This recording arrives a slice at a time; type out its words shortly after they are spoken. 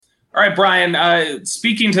All right, Brian,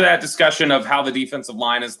 speaking to that discussion of how the defensive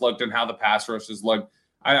line has looked and how the pass rush has looked,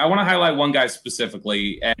 I want to highlight one guy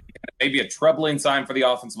specifically, and maybe a troubling sign for the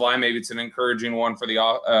offensive line. Maybe it's an encouraging one for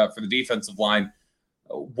the defensive line.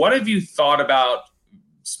 What have you thought about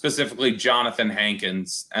specifically Jonathan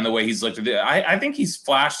Hankins and the way he's looked at it? I think he's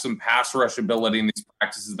flashed some pass rush ability in these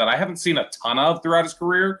practices that I haven't seen a ton of throughout his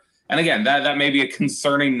career. And again, that may be a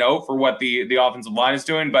concerning note for what the offensive line is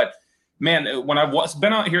doing, but man, when I've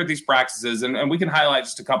been out here at these practices, and we can highlight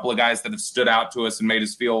just a couple of guys that have stood out to us and made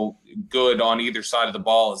us feel good on either side of the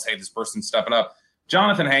ball as, hey, this person's stepping up.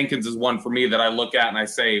 Jonathan Hankins is one for me that I look at and I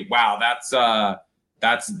say, wow, that's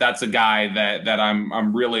a guy that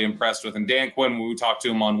I'm really impressed with. And Dan Quinn, when we talked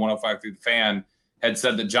to him on 105 Through the Fan, had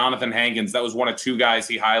said that Jonathan Hankins, that was one of two guys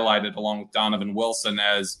he highlighted along with Donovan Wilson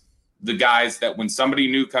as the guys that when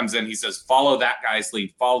somebody new comes in, he says, follow that guy's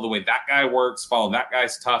lead, follow the way that guy works, follow that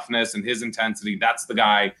guy's toughness and his intensity. That's the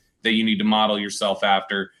guy that you need to model yourself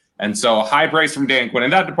after. And so high praise from Dan Quinn in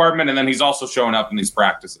that department. And then he's also showing up in these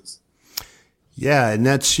practices. Yeah, and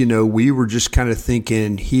that's, we were just kind of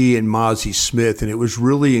thinking he and Mozzie Smith, and it was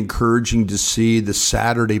really encouraging to see the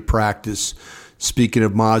Saturday practice. Speaking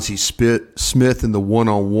of Mozzie Smith in the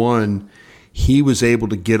one-on-one, he was able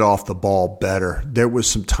to get off the ball better. There was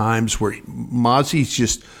some times where Mozzie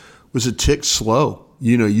just was a tick slow.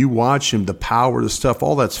 You watch him, the power, the stuff,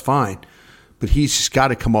 all that's fine. But he's just got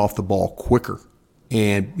to come off the ball quicker.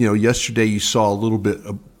 And, yesterday you saw a little bit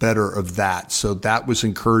better of that. So that was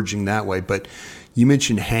encouraging that way. But you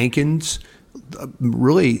mentioned Hankins.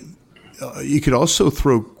 Really, you could also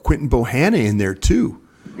throw Quinton Bohanna in there too.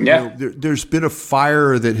 Yeah. There's been a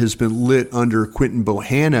fire that has been lit under Quinton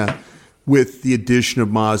Bohanna with the addition of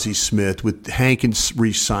Mozzie Smith, with Hankins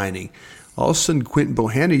re-signing. All of a sudden, Quinton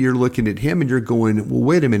Bohanna, you're looking at him and you're going, well,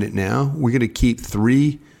 wait a minute now. We're going to keep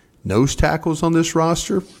 3 nose tackles on this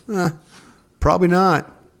roster? Probably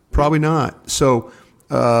not. Probably not. So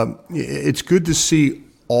it's good to see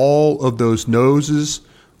all of those noses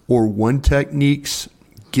or one techniques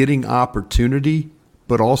getting opportunity,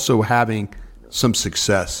 but also having some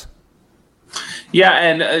success. Yeah,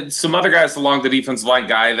 and some other guys along the defensive line,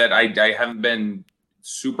 guy that I haven't been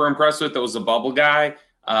super impressed with, that was a bubble guy,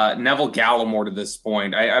 Neville Gallimore to this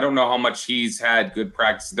point. I don't know how much he's had good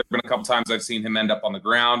practice. There have been a couple times I've seen him end up on the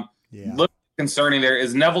ground. Yeah. Look concerning there.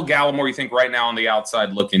 Is Neville Gallimore, you think, right now on the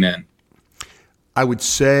outside looking in? I would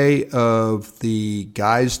say of the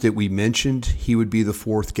guys that we mentioned, he would be the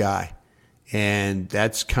 4th guy. And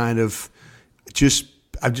that's kind of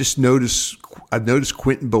I've noticed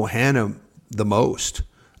Quinton Bohanna the most.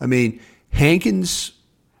 I mean, Hankins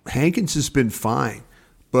has been fine,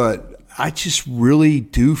 but I just really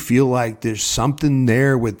do feel like there's something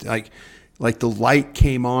there with like the light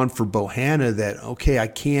came on for Bohanna that, okay, I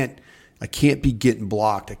can't be getting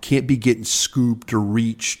blocked. I can't be getting scooped or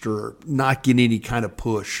reached or not getting any kind of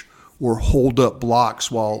push or hold up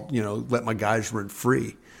blocks while, let my guys run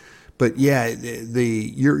free. But yeah,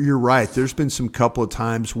 you're right. There's been some couple of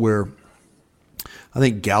times where I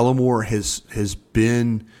think Gallimore has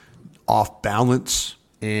been off balance,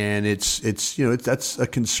 and that's a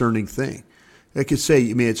concerning thing. Like I say,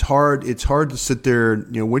 it's hard to sit there.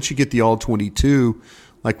 Once you get the all 22,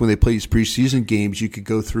 like when they play these preseason games, you could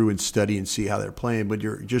go through and study and see how they're playing. But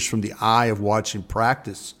you're just from the eye of watching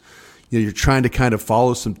practice, you're trying to kind of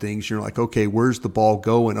follow some things. You're like, okay, where's the ball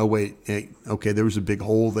going? Oh wait, okay, there was a big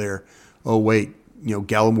hole there. Oh wait,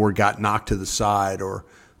 Gallimore got knocked to the side, or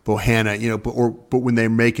Bohanna, but when they're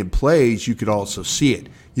making plays, you could also see it.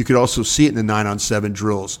 You could also see it in the 9-on-7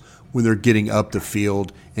 drills when they're getting up the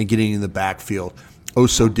field and getting in the backfield.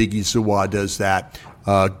 Oso Diggy-Zawa does that.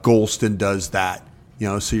 Golston does that.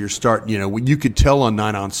 So you're starting, when you could tell on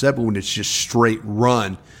 9-on-7 when it's just straight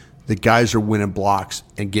run, the guys are winning blocks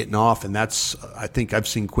and getting off. And I think I've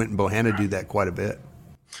seen Quinton Bohanna do that quite a bit.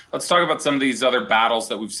 Let's talk about some of these other battles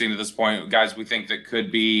that we've seen at this point, guys we think that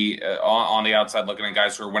could be on the outside looking at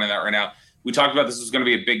guys who are winning that right now. We talked about this was going to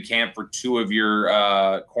be a big camp for 2 of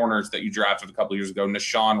your corners that you drafted a couple of years ago,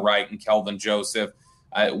 Nashawn Wright and Kelvin Joseph.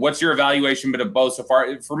 What's your evaluation been of both so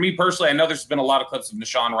far? For me personally, I know there's been a lot of clips of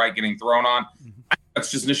Nashawn Wright getting thrown on. That's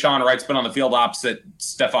just Nashawn Wright's been on the field opposite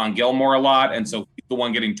Stephon Gilmore a lot, and so he's the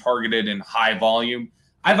one getting targeted in high volume.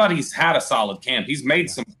 I thought he's had a solid camp. He's made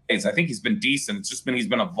some plays. I think he's been decent. It's just he's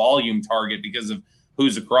been a volume target because of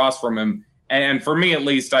who's across from him. And for me, at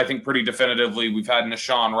least, I think pretty definitively we've had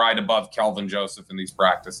Nashawn Wright above Kelvin Joseph in these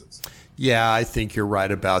practices. Yeah, I think you're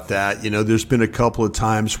right about that. There's been a couple of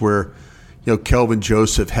times where, Kelvin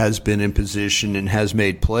Joseph has been in position and has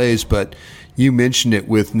made plays, but you mentioned it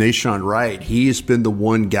with Nashawn Wright. He has been the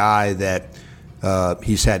one guy that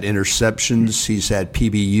He's had interceptions. He's had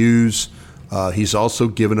PBUs. He's also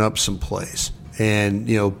given up some plays. And,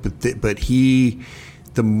 but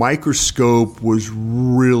the microscope was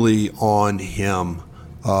really on him.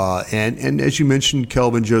 And as you mentioned,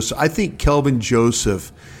 Kelvin Joseph, I think Kelvin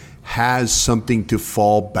Joseph has something to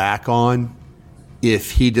fall back on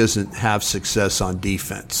if he doesn't have success on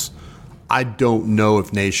defense. I don't know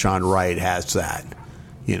if Nahshon Wright has that,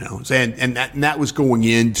 and that was going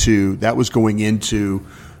into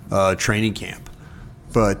training camp.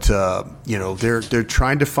 But they're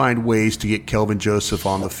trying to find ways to get Kelvin Joseph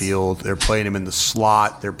on the field. They're playing him in the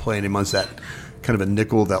slot. They're playing him as that kind of a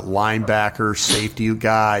nickel, that linebacker, safety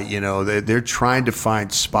guy. They're trying to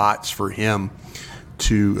find spots for him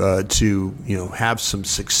to have some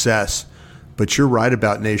success. But you're right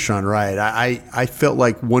about Nahshon Wright. I felt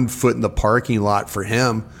like 1 foot in the parking lot for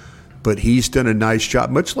him, but he's done a nice job.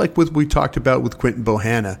 Much like what we talked about with Quinton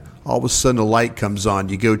Bohanna. All of a sudden a light comes on.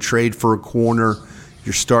 You go trade for a corner.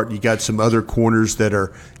 You got some other corners that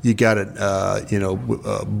are. You got Bland,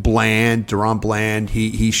 Deron Bland.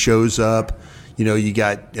 He shows up. You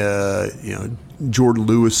got Jordan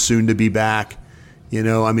Lewis soon to be back.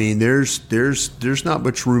 There's not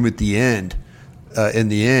much room at the end. In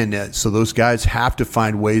the end, so those guys have to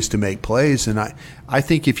find ways to make plays. And I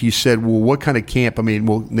think if you said, well, what kind of camp?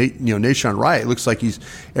 Nahshon Wright, it looks like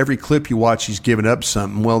every clip you watch, he's giving up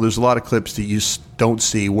something. Well, there's a lot of clips that you don't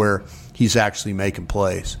see where he's actually making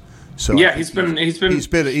plays. So yeah, he's been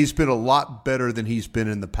a lot better than he's been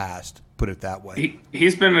in the past. Put it that way.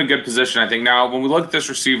 He's been in a good position, I think. Now, when we look at this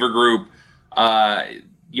receiver group, I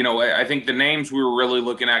think the names we were really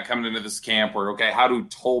looking at coming into this camp were, okay, how do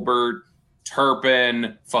Tolbert,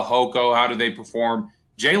 Turpin, Fehoko, how do they perform?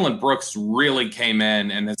 Jalen Brooks really came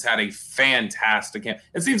in and has had a fantastic camp.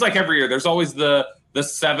 It seems like every year there's always the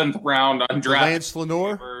 7th round undrafted. Lance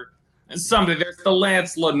Lenoir? There's the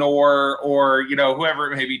Lance Lenoir or,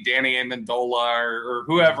 whoever it may be, Danny Amendola or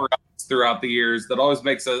whoever else throughout the years that always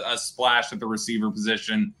makes a splash at the receiver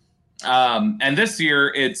position. And this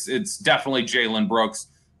year it's definitely Jalen Brooks,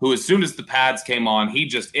 who as soon as the pads came on,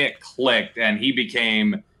 it clicked and he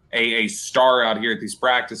became a star out here at these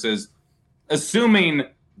practices. Assuming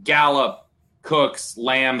Gallup, Cooks,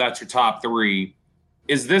 Lamb, that's your top 3,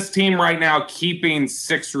 is this team right now keeping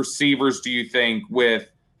 6 receivers, do you think, with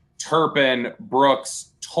Turpin, Brooks,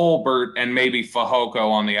 Tolbert, and maybe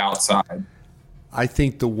Fehoko on the outside? I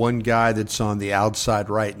think the one guy that's on the outside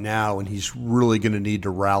right now, and he's really going to need to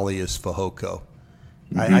rally, is Fehoko.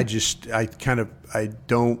 When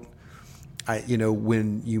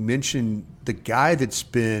you mention the guy that's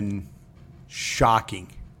been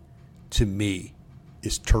shocking to me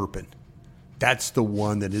is Turpin. That's the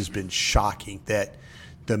one that has been shocking, that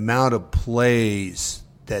the amount of plays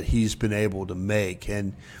that he's been able to make.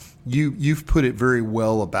 And you've put it very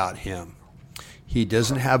well about him. He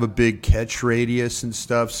doesn't have a big catch radius and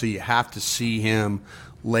stuff, so you have to see him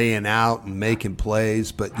laying out and making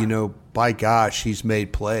plays. But, by gosh, he's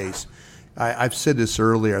made plays. I've said this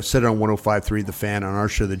earlier. I said it on 105.3 The Fan on our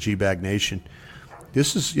show, the G-Bag Nation.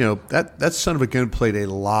 This is, that son of a gun played a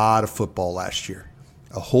lot of football last year.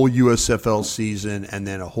 A whole USFL season and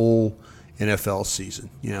then a whole NFL season.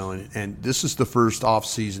 And this is the first off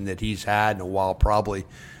season that he's had in a while probably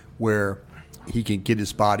where he can get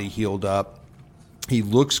his body healed up. He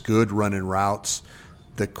looks good running routes.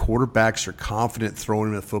 The quarterbacks are confident throwing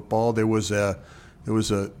him the football. There was an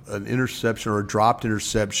interception or a dropped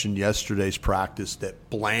interception yesterday's practice that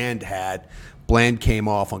Bland had. Bland came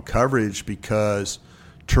off on coverage because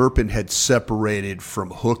Turpin had separated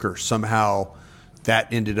from Hooker. Somehow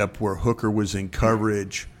that ended up where Hooker was in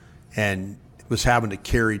coverage and was having to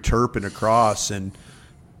carry Turpin across. And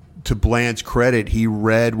to Bland's credit, he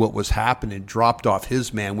read what was happening, dropped off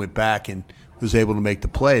his man, went back and was able to make the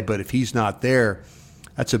play. But if he's not there,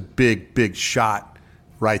 that's a big, big shot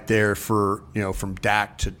right there for, from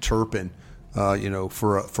Dak to Turpin,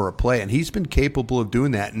 for a play. And he's been capable of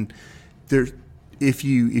doing that. And if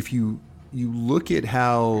you look at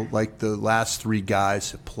how like the last 3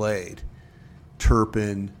 guys have played,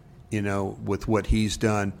 Turpin, with what he's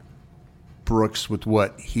done, Brooks with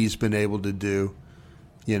what he's been able to do,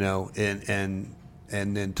 and then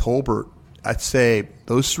Tolbert, I'd say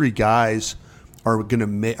those 3 guys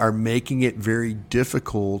are making it very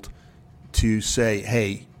difficult to say,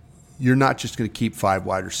 hey, you're not just going to keep 5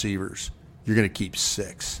 wide receivers, you're going to keep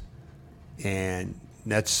 6, and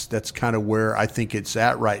that's kind of where I think it's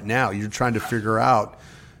at right now. You're trying to figure out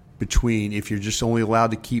between, if you're just only allowed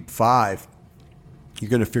to keep 5, you're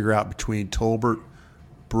going to figure out between Tolbert,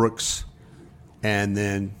 Brooks,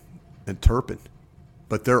 and Turpin.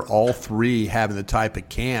 But they're all 3 having the type of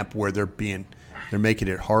camp where they're being they're making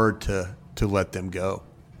it hard to let them go.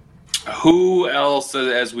 Who else,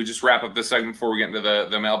 as we just wrap up this segment before we get into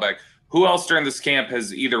the mailbag, who else during this camp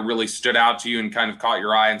has either really stood out to you and kind of caught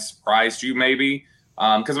your eye and surprised you maybe?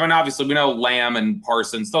 Because, obviously we know Lamb and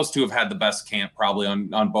Parsons, those two have had the best camp probably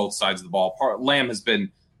on both sides of the ball. Lamb has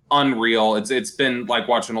been unreal. It's been like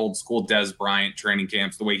watching old school Des Bryant training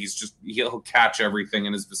camps, the way he'll catch everything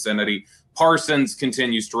in his vicinity. Parsons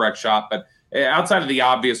continues to wreck shop, but outside of the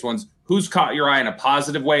obvious ones, who's caught your eye in a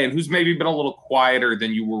positive way and who's maybe been a little quieter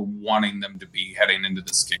than you were wanting them to be heading into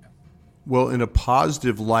this camp? Well, in a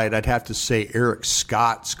positive light, I'd have to say Eric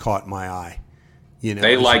Scott's caught my eye.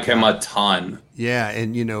 They like him a ton. Yeah,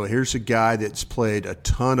 and here's a guy that's played a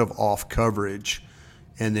ton of off coverage,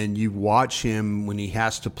 and then you watch him when he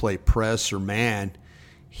has to play press or man,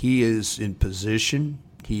 he is in position.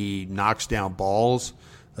 He knocks down balls.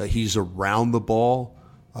 He's around the ball.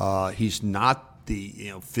 He's not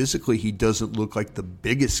physically he doesn't look like the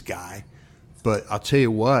biggest guy, but I'll tell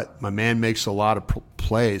you what, my man makes a lot of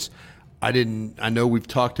plays. I know we've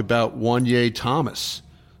talked about Wanye Thomas,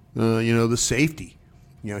 the safety.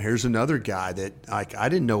 Here's another guy that I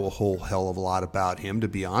didn't know a whole hell of a lot about him, to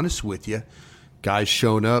be honest with you. Guy's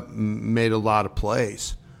shown up, made a lot of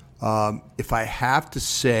plays. If I have to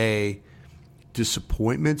say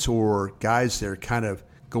disappointments or guys that are kind of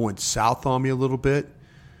going south on me a little bit,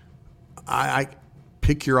 I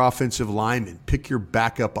pick your offensive lineman, pick your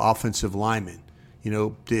backup offensive lineman.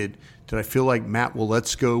 Did I feel like Matt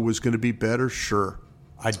Waletzko was going to be better? Sure,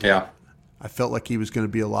 I did. Yeah. I felt like he was going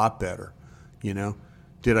to be a lot better.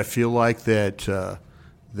 Did I feel like that?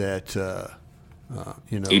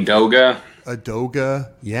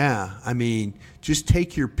 Edoga? Yeah. Just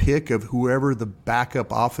take your pick of whoever the backup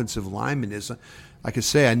offensive lineman is. Like I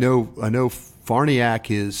say, I know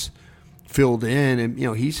Farniak is filled in, and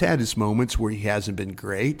he's had his moments where he hasn't been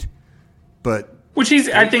great, but I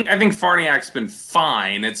think Farniak's been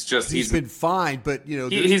fine. It's just he's been fine, but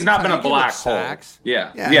he's not been a black hole.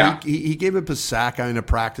 Yeah. He gave up a sack in a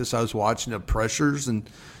practice I was watching of pressures, and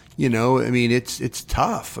it's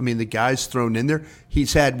tough. The guy's thrown in there.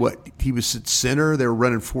 He's had he was at center. They were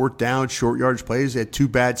running fourth down, short yardage plays. They had 2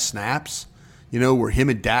 bad snaps, where him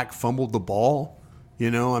and Dak fumbled the ball. I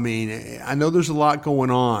know there's a lot going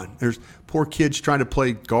on. There's poor kids trying to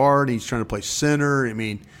play guard. He's trying to play center.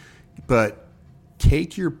 But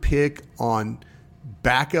take your pick on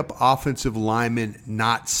backup offensive linemen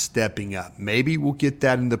not stepping up. Maybe we'll get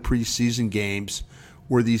that in the preseason games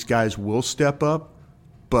where these guys will step up.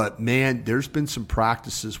 But man, there's been some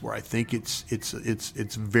practices where I think it's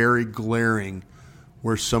very glaring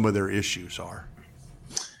where some of their issues are.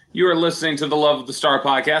 You are listening to the Love of the Star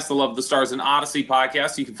podcast. The Love of the Star is an Odyssey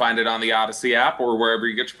podcast. You can find it on the Odyssey app or wherever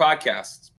you get your podcasts.